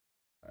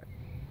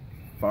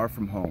Far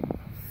from home,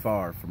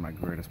 far from my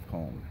greatest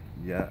poem,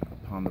 yet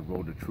upon the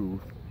road to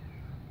truth,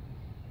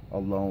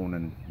 alone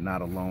and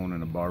not alone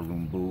in a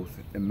barroom booth,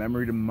 in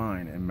memory to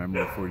mine, in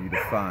memory for you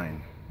to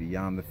find,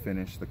 beyond the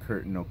finish, the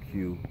curtain no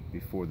cue,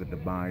 before the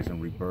demise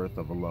and rebirth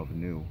of a love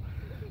new,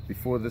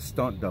 before the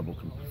stunt double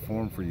can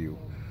perform for you,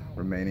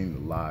 remaining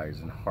the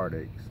lies and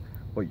heartaches,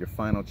 but your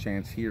final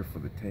chance here for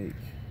the take.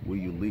 Will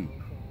you leap,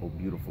 oh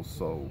beautiful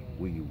soul,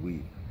 will you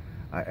weep?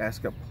 I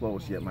ask up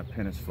close, yet my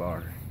pen is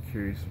far,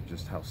 curious of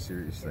just how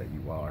serious that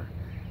you are.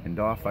 And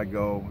off I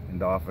go,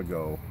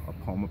 a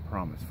poem of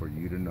promise for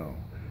you to know.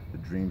 The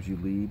dreams you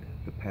lead,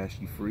 the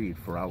past you freed,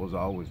 for I was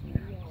always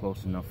near,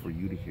 close enough for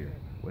you to hear.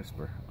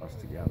 Whisper us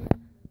together.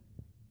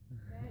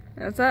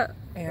 That's it.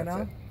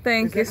 Anna.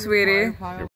 Thank you, sweetie.